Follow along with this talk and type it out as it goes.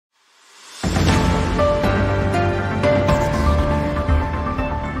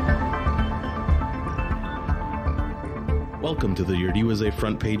Welcome to the Iorì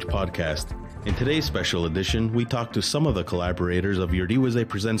Front Page Podcast. In today's special edition, we talk to some of the collaborators of Iorì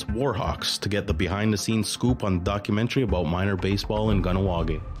Presents Warhawks to get the behind-the-scenes scoop on the documentary about minor baseball in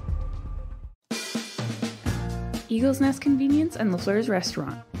Kahnawake. Eagle's Nest Convenience and LaFleur's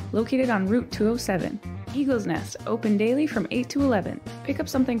Restaurant, located on Route 207. Eagle's Nest, open daily from 8 to 11. Pick up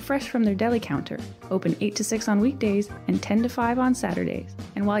something fresh from their deli counter. Open 8 to 6 on weekdays and 10 to 5 on Saturdays.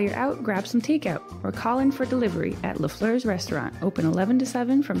 And while you're out, grab some takeout or call in for delivery at LaFleur's Restaurant, open 11 to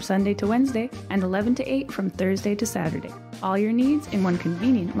 7 from Sunday to Wednesday and 11 to 8 from Thursday to Saturday. All your needs in one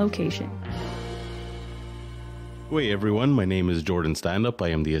convenient location. Hey everyone, my name is Jordan Standup. I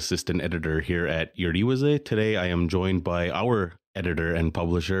am the assistant editor here at Iorì. Today I am joined by our editor and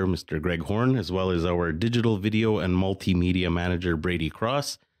publisher, Mr. Greg Horn, as well as our digital video and multimedia manager, Brady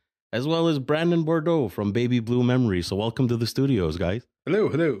Cross, as well as Brandon Bordeau from Baby Blue Memories. So welcome to the studios, guys.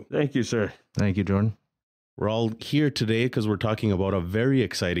 Hello. Thank you, sir. Thank you, Jordan. We're all here today because we're talking about a very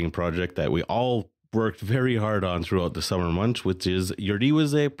exciting project that we all worked very hard on throughout the summer months, which is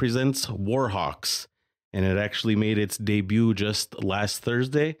Iorì Presents Warhawks. And it actually made its debut just last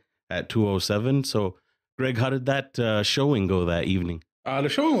Thursday at 2:07. So, Greg, how did that showing go that evening? The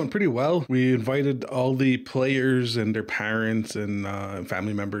showing went pretty well. We invited all the players and their parents and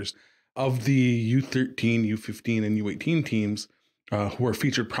family members of the U13, U15, and U18 teams who are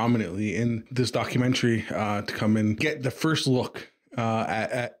featured prominently in this documentary to come and get the first look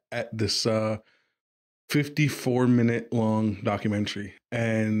at this 54-minute long documentary.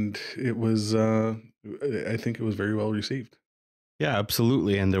 And it was, I think it was very well received. Yeah,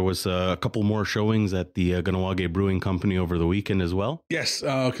 absolutely. And there was a couple more showings at the Kahnawake Brewing Company over the weekend as well. Yes,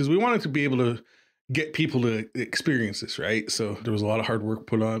 because we wanted to be able to get people to experience this, right? So there was a lot of hard work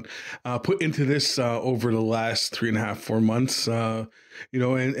put into this over the last 3.5-4 months,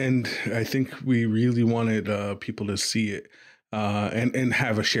 and I think we really wanted people to see it and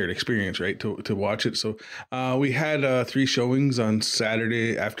have a shared experience, right? To watch it. So we had 3 showings on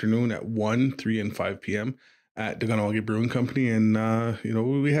Saturday afternoon at 1, 3, and 5 p.m. at the Kahnawake Brewing Company, and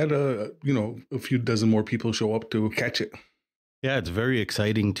we had a few dozen more people show up to catch it. Yeah, it's very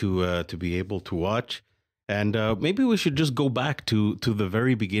exciting to be able to watch, and maybe we should just go back to the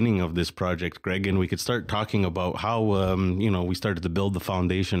very beginning of this project, Greg, and we could start talking about how we started to build the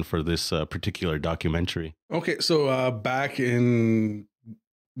foundation for this particular documentary. Okay, so back in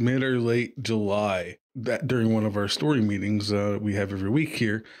mid or late July, that during one of our story meetings we have every week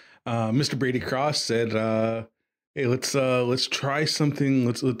here, Mr. Brady Cross said, "Hey, let's try something.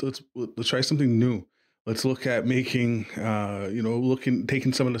 Let's try something new. Let's look at making,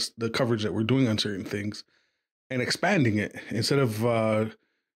 taking some of the coverage that we're doing on certain things and expanding it instead of,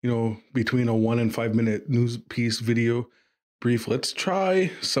 between a 1 and 5 minute news piece video brief. Let's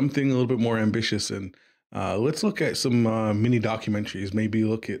try something a little bit more ambitious and let's look at some mini documentaries. Maybe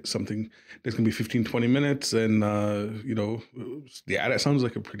look at something that's going to be 15-20 minutes. And, that sounds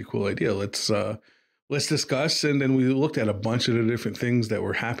like a pretty cool idea. Let's discuss. And then we looked at a bunch of the different things that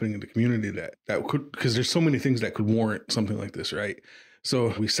were happening in the community that could, because there's so many things that could warrant something like this, right?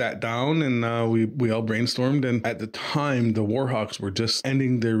 So we sat down and we all brainstormed. And at the time, the Warhawks were just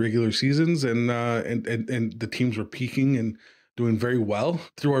ending their regular seasons and the teams were peaking and doing very well.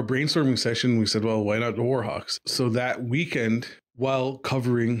 Through our brainstorming session, we said, well, why not the Warhawks? So that weekend, while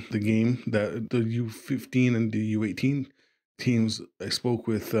covering the game, the U15 and the U18 teams, I spoke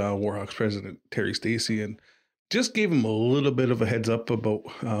with Warhawks president Terry Stacy and just gave him a little bit of a heads up about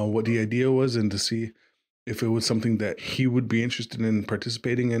what the idea was and to see if it was something that he would be interested in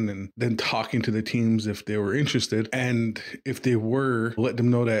participating in, and then talking to the teams if they were interested. And if they were, let them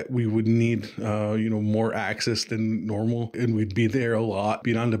know that we would need, more access than normal. And we'd be there a lot,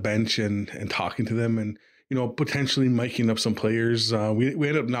 being on the bench and talking to them and, potentially miking up some players. We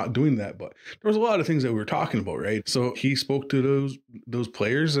ended up not doing that, but there was a lot of things that we were talking about, right? So he spoke to those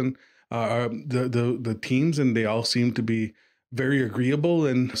players and the teams, and they all seemed to be very agreeable.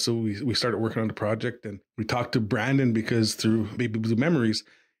 And so we started working on the project, and we talked to Brandon because through Baby Blue Memories,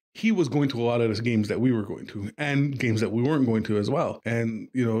 he was going to a lot of the games that we were going to and games that we weren't going to as well. And,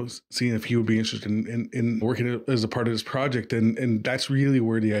 seeing if he would be interested in working as a part of this project. And that's really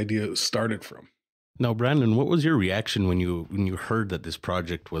where the idea started from. Now, Brandon, what was your reaction when you heard that this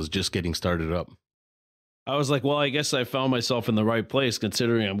project was just getting started up? I was like, well, I guess I found myself in the right place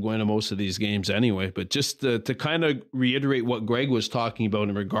considering I'm going to most of these games anyway. But just to kind of reiterate what Greg was talking about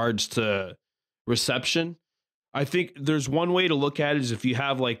in regards to reception, I think there's one way to look at it is if you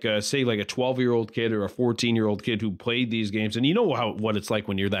have like a 12-year-old kid or a 14-year-old kid who played these games, and you know what it's like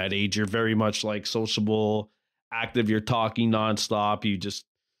when you're that age. You're very much like sociable, active, you're talking nonstop. You just,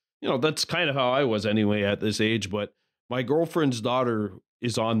 that's kind of how I was anyway at this age. But my girlfriend's daughter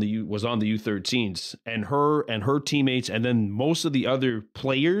was on the U13s, and her teammates, and then most of the other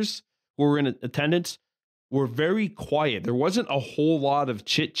players who were in attendance were very quiet. There wasn't a whole lot of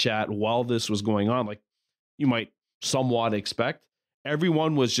chit chat while this was going on, like you might somewhat expect.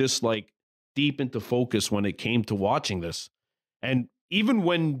 Everyone was just like deep into focus when it came to watching this. And even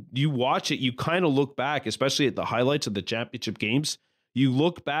when you watch it, you kind of look back, especially at the highlights of the championship games, you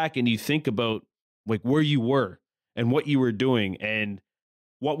look back and you think about like where you were and what you were doing and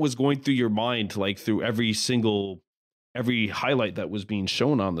what was going through your mind, like through every highlight that was being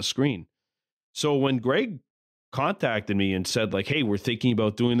shown on the screen. So when Greg contacted me and said like, hey, we're thinking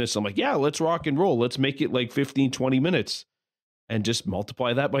about doing this, I'm like, yeah, let's rock and roll. Let's make it like 15, 20 minutes and just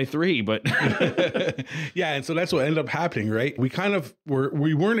multiply that by 3. But yeah. And so that's what ended up happening, right?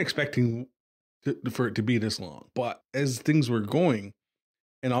 We weren't expecting for it to be this long, but as things were going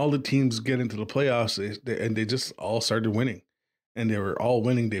and all the teams get into the playoffs and they just all started winning and they were all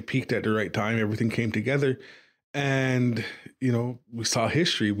winning. They peaked at the right time. Everything came together. And, we saw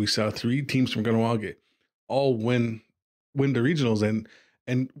history. We saw 3 teams from Ganawage all win the regionals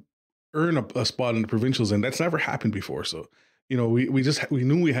and earn a spot in the provincials. And that's never happened before. So, we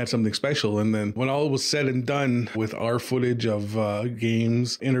knew we had something special. And then when all was said and done with our footage of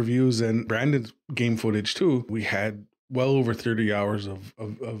games, interviews, and Brandon's game footage too, we had well over 30 hours of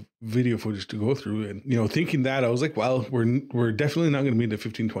video footage to go through. And, thinking that, I was like, well, we're definitely not going to be in the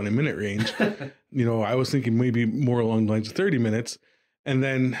 15, 20 minute range. I was thinking maybe more along the lines of 30 minutes. And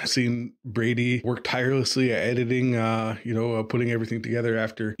then seeing Brady work tirelessly at editing, putting everything together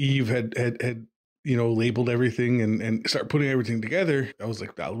after Eve had labeled everything and start putting everything together. I was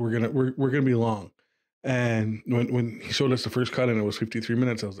like, wow, we're gonna be long. And when he showed us the first cut and it was 53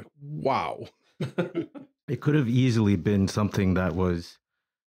 minutes, I was like, wow. It could have easily been something that was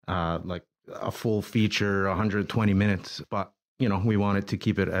like a full feature, 120 minutes, but we wanted to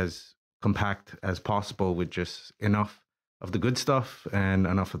keep it as compact as possible with just enough of the good stuff and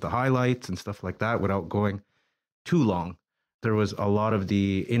enough of the highlights and stuff like that without going too long. There was a lot of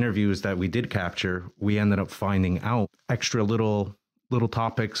the interviews that we did capture. We ended up finding out extra little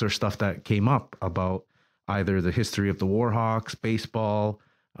topics or stuff that came up about either the history of the Warhawks, baseball,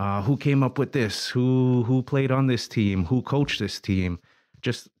 who came up with this, who played on this team, who coached this team.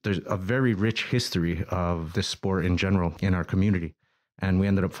 Just there's a very rich history of this sport in general in our community. And we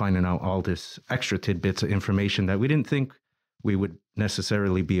ended up finding out all this extra tidbits of information that we didn't think we would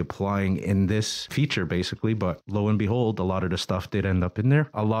necessarily be applying in this feature, basically. But lo and behold, a lot of the stuff did end up in there.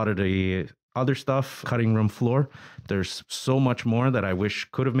 A lot of the other stuff, cutting room floor, there's so much more that I wish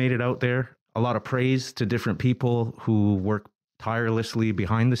could have made it out there. A lot of praise to different people who work tirelessly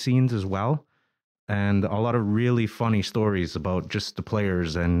behind the scenes as well. And a lot of really funny stories about just the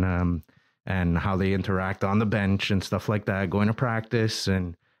players and how they interact on the bench and stuff like that, going to practice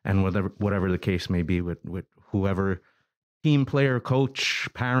and whatever the case may be with whoever team, player, coach,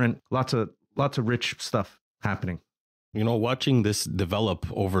 parent, lots of rich stuff happening. Watching this develop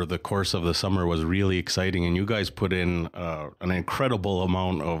over the course of the summer was really exciting, and you guys put in an incredible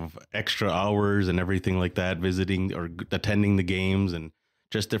amount of extra hours and everything like that, visiting or attending the games and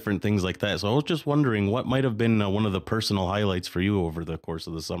just different things like that. So I was just wondering what might have been one of the personal highlights for you over the course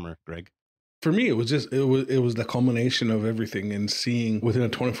of the summer, Greg. For me, it was the culmination of everything and seeing within a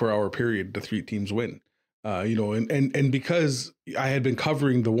 24-hour period the 3 teams win. And because I had been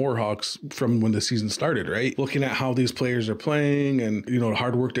covering the Warhawks from when the season started, right? Looking at how these players are playing and, the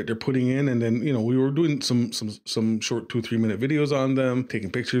hard work that they're putting in. And then, we were doing some short 2-3 minute videos on them,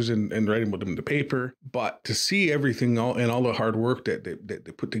 taking pictures and writing about them in the paper. But to see everything all the hard work that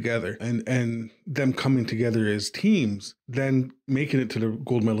they put together and them coming together as teams, then making it to the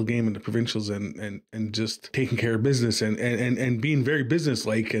gold medal game in the provincials and just taking care of business and being very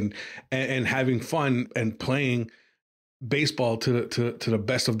businesslike and having fun and playing baseball to the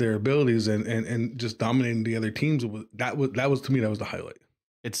best of their abilities and just dominating the other teams. That was to me, that was the highlight.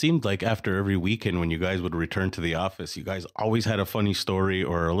 It seemed like after every weekend when you guys would return to the office, you guys always had a funny story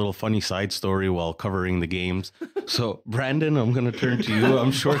or a little funny side story while covering the games. So Brandon, I'm going to turn to you.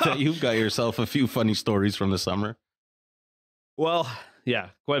 I'm sure that you've got yourself a few funny stories from the summer. Well, yeah,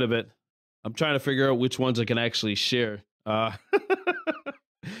 quite a bit. I'm trying to figure out which ones I can actually share.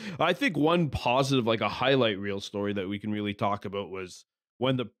 I think one positive, like a highlight reel story that we can really talk about was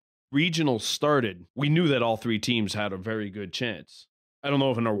when the regional started, we knew that all 3 teams had a very good chance. I don't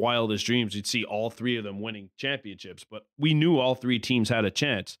know if in our wildest dreams we'd see all 3 of them winning championships, but we knew all 3 teams had a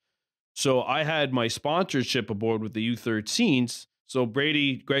chance. So I had my sponsorship aboard with the U13s. So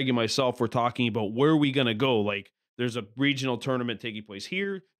Brady, Greg, and myself were talking about where are we going to go? Like, there's a regional tournament taking place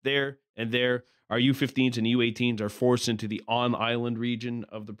here, there, and there. Our U15s and U18s are forced into the on-island region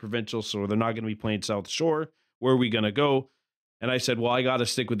of the provincial, so they're not going to be playing South Shore. Where are we going to go? And I said, well, I got to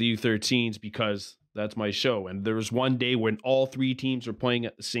stick with the U13s because that's my show. And there was one day when all 3 teams were playing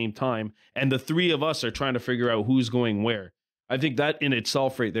at the same time, and the 3 of us are trying to figure out who's going where. I think that in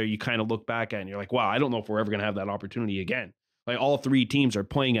itself right there, you kind of look back at and you're like, wow, I don't know if we're ever going to have that opportunity again. Like all 3 teams are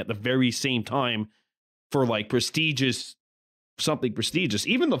playing at the very same time for like something prestigious.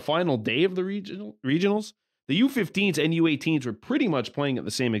 Even the final day of the regionals, the U15s and U18s were pretty much playing at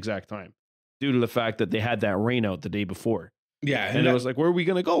the same exact time due to the fact that they had that rain out the day before. Yeah. And it was like, where are we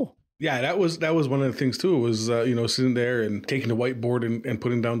going to go? Yeah, that was one of the things too, was, sitting there and taking the whiteboard and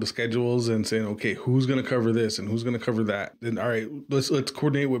putting down the schedules and saying, okay, who's going to cover this and who's going to cover that? And all right, let's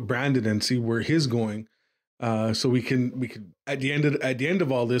coordinate with Brandon and see where he's going. So we can at the end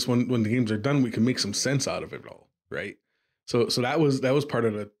of all this, when the games are done, we can make some sense out of it all. Right. So that was part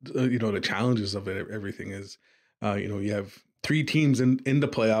of the, the challenges of it. Everything is, you have 3 teams in the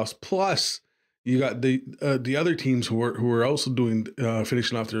playoffs, plus you got the other teams who are also doing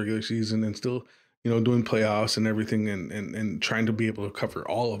finishing off the regular season and still doing playoffs and everything and trying to be able to cover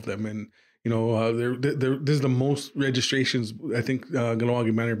all of them. And there's the most registrations I think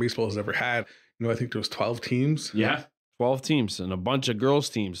Ganawagi Minor Baseball has ever had. I think there was 12 teams. Yeah, 12 teams and a bunch of girls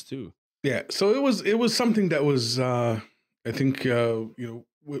teams too. Yeah, so it was something that was I think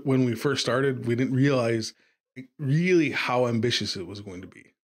when we first started, we didn't realize really how ambitious it was going to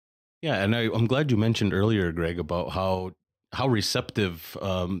be. Yeah, and I'm glad you mentioned earlier, Greg, about how receptive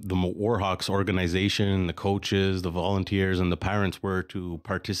the Warhawks organization, the coaches, the volunteers, and the parents were to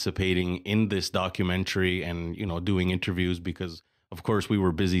participating in this documentary and doing interviews, because of course we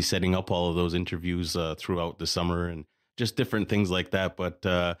were busy setting up all of those interviews throughout the summer and just different things like that. But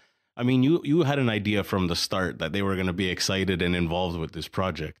I mean, you had an idea from the start that they were going to be excited and involved with this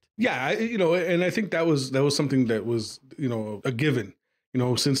project. Yeah, and I think that was something that was a given.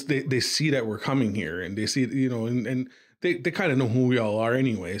 Since they see that we're coming here and they see, and they kind of know who we all are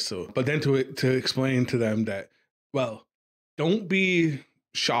anyway. So, but then to explain to them that, well, don't be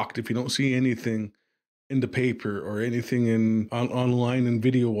shocked if you don't see anything in the paper or anything online and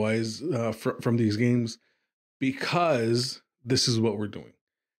video wise from these games, because this is what we're doing.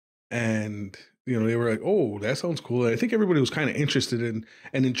 And they were like, "Oh, that sounds cool." And I think everybody was kind of interested in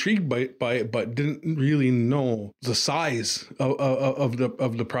and intrigued by it, but didn't really know the size of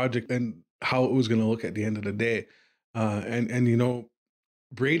the project and how it was going to look at the end of the day. And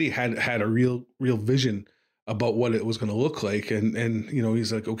Brady had a real vision about what it was going to look like, and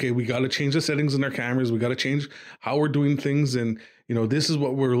he's like, "Okay, we got to change the settings in our cameras. We got to change how we're doing things, and this is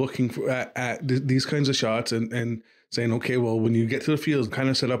what we're looking for at these kinds of shots, and." Saying, okay, well, when you get to the field, kind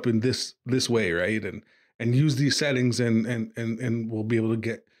of set up in this way, right, and use these settings, and we'll be able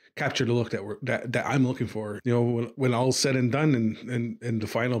to capture the look that I'm looking for. When all's said and done, and the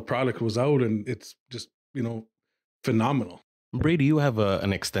final product was out, and it's just phenomenal. Brady, you have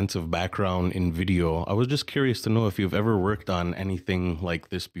an extensive background in video. I was just curious to know if you've ever worked on anything like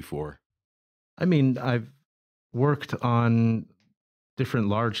this before. I mean, I've worked on different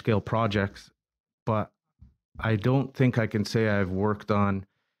large scale projects, but I don't think I can say I've worked on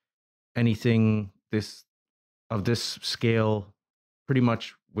anything of this scale pretty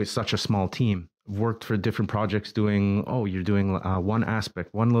much with such a small team. I've worked for different projects you're doing one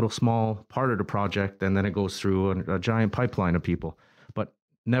aspect, one little small part of the project, and then it goes through a giant pipeline of people, but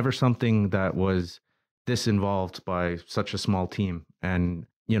never something that was this involved by such a small team. And,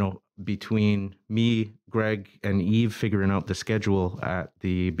 between me, Greg, and Eve figuring out the schedule at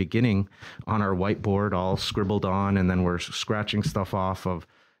the beginning on our whiteboard, all scribbled on, and then we're scratching stuff off of,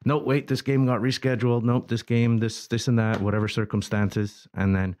 nope, wait, this game got rescheduled. Nope, this game, this and that, whatever circumstances.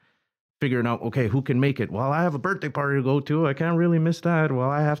 And then figuring out, okay, who can make it? Well, I have a birthday party to go to. I can't really miss that. Well,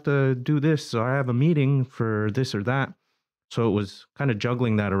 I have to do this. So I have a meeting for this or that. So it was kind of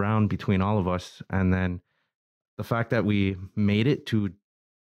juggling that around between all of us. And then the fact that we made it to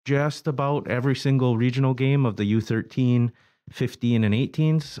just about every single regional game of the U13, 15, and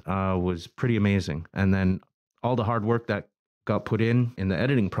 18s was pretty amazing. And then all the hard work that got put in the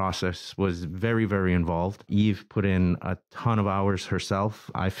editing process was very, very involved. Eve put in a ton of hours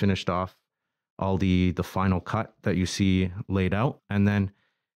herself. I finished off all the final cut that you see laid out. And then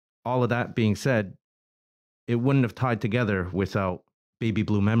all of that being said, it wouldn't have tied together without Baby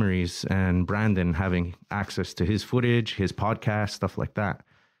Blue Memories and Brandon having access to his footage, his podcast, stuff like that.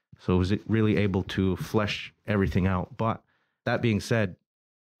 So it was really able to flesh everything out. But that being said,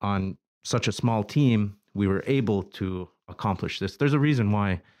 on such a small team, we were able to accomplish this. There's a reason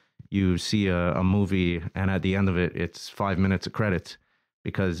why you see a movie and at the end of it, it's 5 minutes of credits,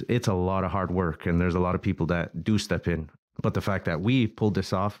 because it's a lot of hard work and there's a lot of people that do step in. But the fact that we pulled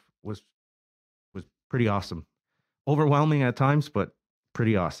this off was pretty awesome. Overwhelming at times, but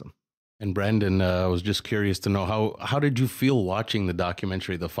pretty awesome. And Brandon, I was just curious to know how did you feel watching the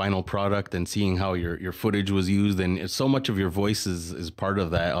documentary, the final product, and seeing how your footage was used? And so much of your voice is part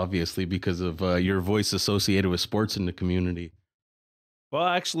of that, obviously, because of your voice associated with sports in the community. Well,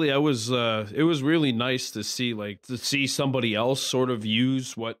 actually, it was really nice to see somebody else sort of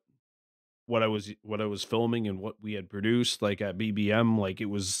use what I was filming and what we had produced, like at BBM. Like it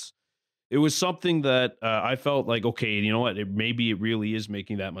was something that I felt like, okay, you know what? Maybe it really is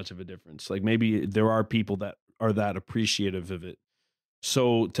making that much of a difference. Like maybe there are people that are that appreciative of it.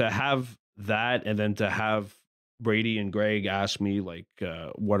 So to have that, and then to have Brady and Greg ask me, like,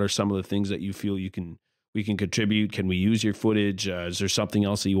 what are some of the things that you feel we can contribute? Can we use your footage? Is there something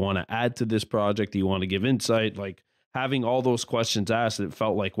else that you want to add to this project? Do you want to give insight? Like having all those questions asked, it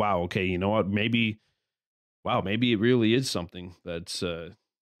felt like, wow, okay, you know what? Maybe it really is something that's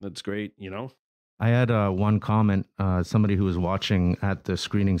great, you know? I had one comment, somebody who was watching at the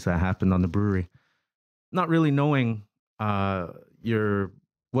screenings that happened on the brewery, not really knowing what your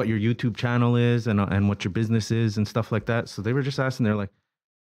YouTube channel is and what your business is and stuff like that. So they were just asking, they're like,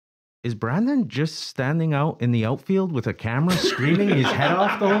 is Brandon just standing out in the outfield with a camera screaming his head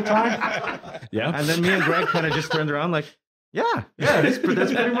off the whole time? Yeah. And then me and Greg kind of just turned around like, yeah, that's pretty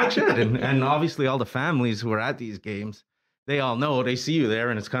much it. And obviously all the families who are at these games, they all know, they see you there,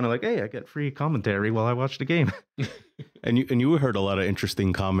 and it's kind of like, hey, I get free commentary while I watch the game. And you heard a lot of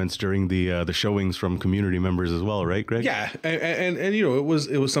interesting comments during the showings from community members as well, right, Greg? Yeah, and you know, it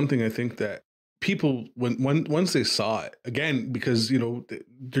was something I think that people once they saw it again, because you know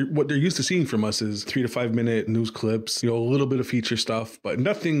what they're used to seeing from us is 3 to 5 minute news clips, you know, a little bit of feature stuff, but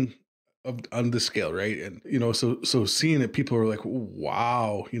nothing on this scale, right? And you know, so seeing it, people are like,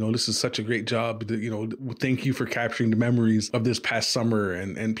 wow, you know, this is such a great job. You know, thank you for capturing the memories of this past summer,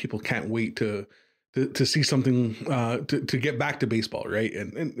 and people can't wait to see something to get back to baseball, right?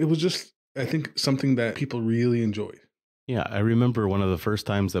 And it was just, I think, something that people really enjoyed. Yeah, I remember one of the first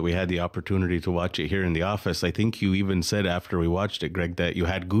times that we had the opportunity to watch it here in the office. I think you even said after we watched it, Greg, that you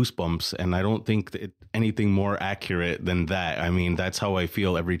had goosebumps, and I don't think anything more accurate than that. I mean, that's how I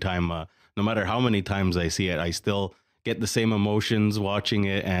feel every time. No matter how many times I see it, I still get the same emotions watching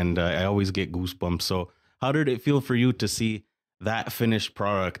it, and I always get goosebumps. So how did it feel for you to see that finished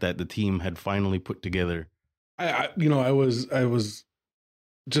product that the team had finally put together? I was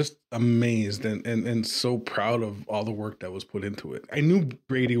just amazed and so proud of all the work that was put into it. I knew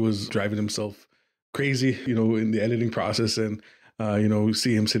Brady was driving himself crazy, you know, in the editing process, and you know,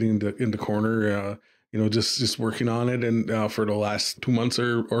 see him sitting in the corner, you know, just working on it, and for the last 2 months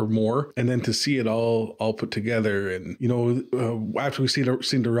or more, and then to see it all put together, and you know, after we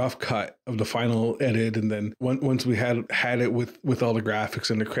seen the rough cut of the final edit, and then once we had it with all the graphics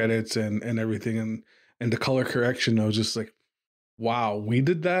and the credits and everything, and the color correction, I was just like, wow, we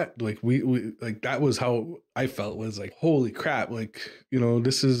did that. Like we like, that was how I felt, was like, holy crap, like, you know,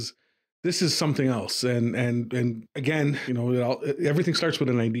 this is something else. And again, you know, everything starts with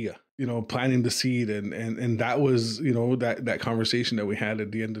an idea, you know, planting the seed, and that was, you know, that conversation that we had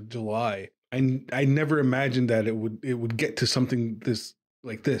at the end of July. I never imagined that it would get to something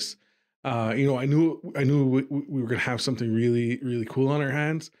like this. You know, I knew we were gonna have something really, really cool on our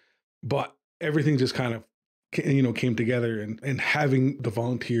hands, but everything just kind of, you know, came together, and having the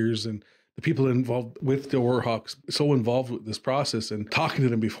volunteers and the people involved with the Warhawks so involved with this process, and talking to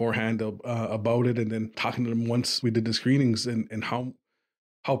them beforehand about it, and then talking to them once we did the screenings, and how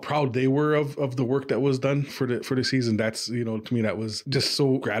proud they were of the work that was done for the season. That's, you know, to me, that was just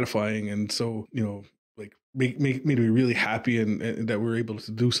so gratifying, and so, you know, like make me really happy, and that we're able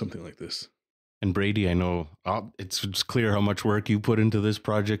to do something like this. And Brady, I know it's clear how much work you put into this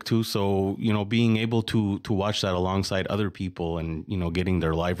project too. So, you know, being able to watch that alongside other people, and, you know, getting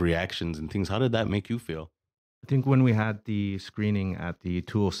their live reactions and things, how did that make you feel? I think when we had the screening at the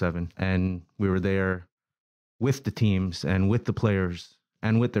 207, and we were there with the teams and with the players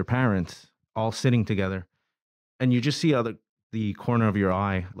and with their parents all sitting together, and you just see out the corner of your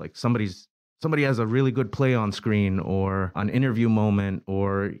eye, like somebody has a really good play on screen, or an interview moment,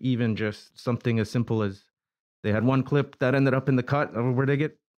 or even just something as simple as they had one clip that ended up in the cut where they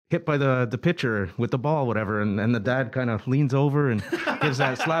get hit by the pitcher with the ball, whatever. And the dad kind of leans over and gives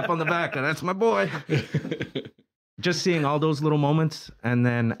that slap on the back. And that's my boy. Just seeing all those little moments. And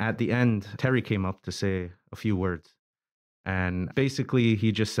then at the end, Terry came up to say a few words. And basically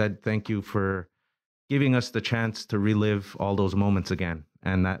he just said, thank you for giving us the chance to relive all those moments again.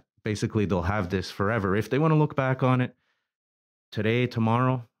 And basically they'll have this forever. If they want to look back on it today,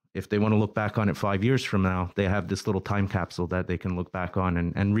 tomorrow, if they want to look back on it 5 years from now, they have this little time capsule that they can look back on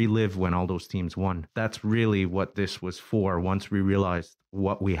and relive when all those teams won. That's really what this was for. Once we realized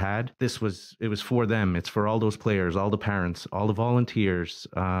what we had, it was for them. It's for all those players, all the parents, all the volunteers,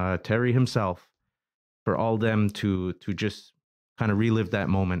 Terry himself, for all them to just kind of relive that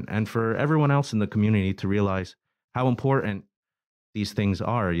moment, and for everyone else in the community to realize how important these things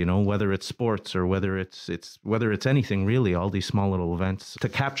are, you know, whether it's sports or whether it's anything really, all these small little events, to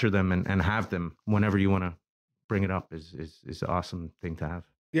capture them and have them whenever you want to bring it up is an awesome thing to have.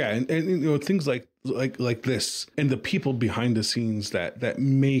 Yeah. And you know, things like this, and the people behind the scenes that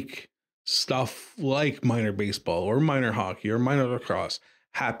make stuff like minor baseball or minor hockey or minor lacrosse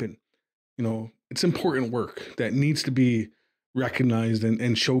happen. You know, it's important work that needs to be recognized and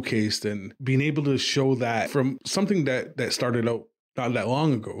showcased, and being able to show that from something that started out not that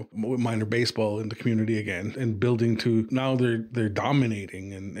long ago with minor baseball in the community again, and building to now they're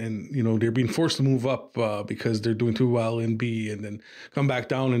dominating, and you know, they're being forced to move up because they're doing too well in B, and then come back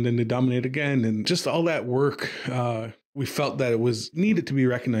down, and then they dominate again, and just all that work. We felt that it was needed to be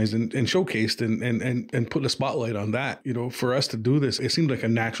recognized and showcased and put a spotlight on that. You know, for us to do this, it seemed like a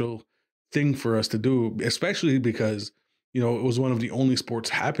natural thing for us to do, especially because, you know, it was one of the only sports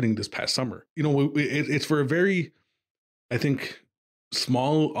happening this past summer. You know, it's for a very, I think,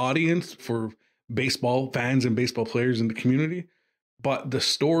 small audience for baseball fans and baseball players in the community, but the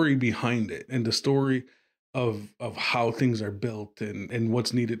story behind it and the story of how things are built and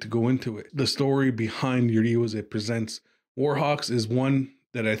what's needed to go into it. The story behind Iorì as it presents Warhawks is one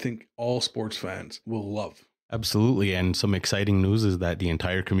that I think all sports fans will love. Absolutely. And some exciting news is that the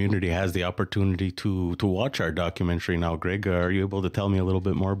entire community has the opportunity to watch our documentary now. Greg, are you able to tell me a little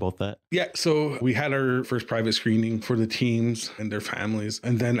bit more about that? Yeah. So we had our first private screening for the teams and their families.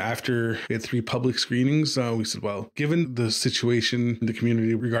 And then after we had 3 public screenings, we said, well, given the situation in the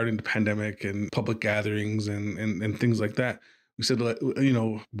community regarding the pandemic and public gatherings and things like that, we said, you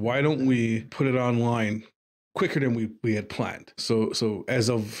know, why don't we put it online quicker than we had planned? So as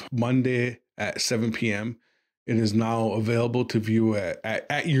of Monday at 7 p.m., it is now available to view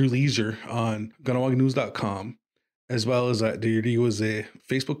at your leisure on ganawagnews.com, as well as at the Iorì wase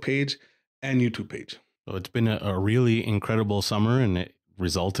Facebook page and YouTube page. So it's been a really incredible summer, and it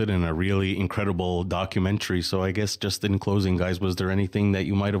resulted in a really incredible documentary. So I guess just in closing, guys, was there anything that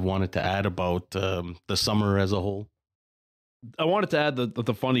you might have wanted to add about the summer as a whole? I wanted to add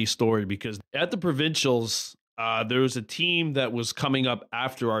the funny story, because at the provincials, there was a team that was coming up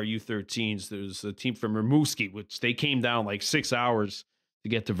after our U13s. There was a team from Rimouski, which they came down like 6 hours to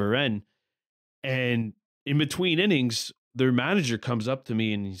get to Varennes. And in between innings, their manager comes up to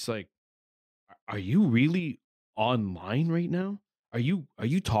me and he's like, "Are you really online right now? Are you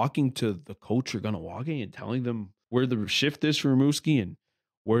talking to the coach or Ganawage and telling them where the shift is for Rimouski and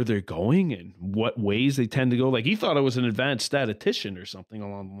where they're going and what ways they tend to go?" Like, he thought I was an advanced statistician or something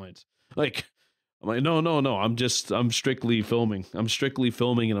along the lines. Like, I'm like, no. I'm strictly filming. And I'm strictly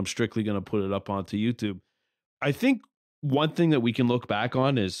going to put it up onto YouTube. I think one thing that we can look back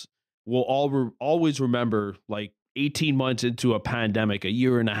on is we'll always remember, like, 18 months into a pandemic, a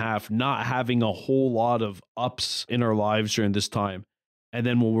year and a half, not having a whole lot of ups in our lives during this time. And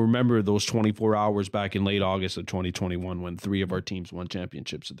then we'll remember those 24 hours back in late August of 2021 when 3 of our teams won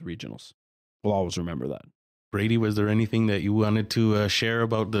championships at the regionals. We'll always remember that. Brady, was there anything that you wanted to share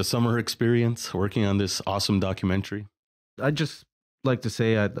about the summer experience working on this awesome documentary? I'd just like to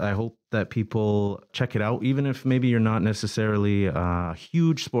say I hope that people check it out, even if maybe you're not necessarily a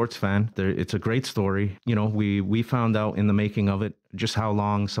huge sports fan. It's a great story. You know, we found out in the making of it just how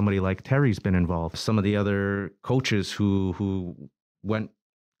long somebody like Terry's been involved. Some of the other coaches who went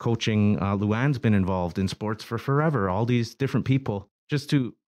coaching, Luann's been involved in sports for forever. All these different people, just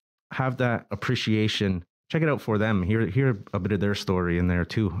to have that appreciation. Check it out for them. Hear a bit of their story in there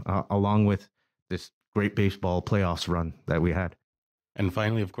too, along with this great baseball playoffs run that we had. And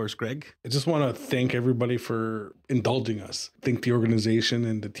finally, of course, Greg. I just want to thank everybody for indulging us. Thank the organization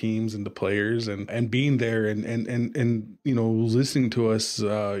and the teams and the players and being there and you know, listening to us,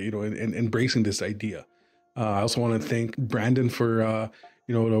 you know, and embracing this idea. I also want to thank Brandon for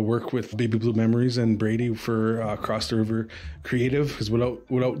you know, to work with Baby Blue Memories, and Brady for Cross the River Creative, because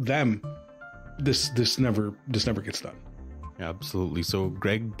without them, this never gets done. Absolutely. So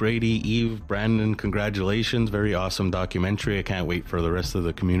Greg, Brady, Eve, Brandon, congratulations. Very awesome documentary. I can't wait for the rest of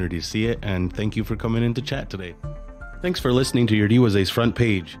the community to see it. And thank you for coming in to chat today. Thanks for listening to Iorì wase's Front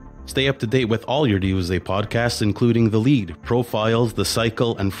Page. Stay up to date with all Iorì wase podcasts, including The Lead, Profiles, The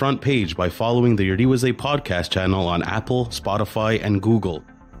Cycle, and Front Page by following the Iorì wase podcast channel on Apple, Spotify, and Google.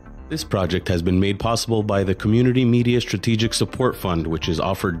 This project has been made possible by the Community Media Strategic Support Fund, which is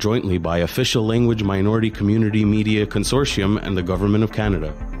offered jointly by Official Language Minority Community Media Consortium and the Government of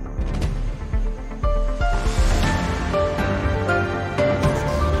Canada.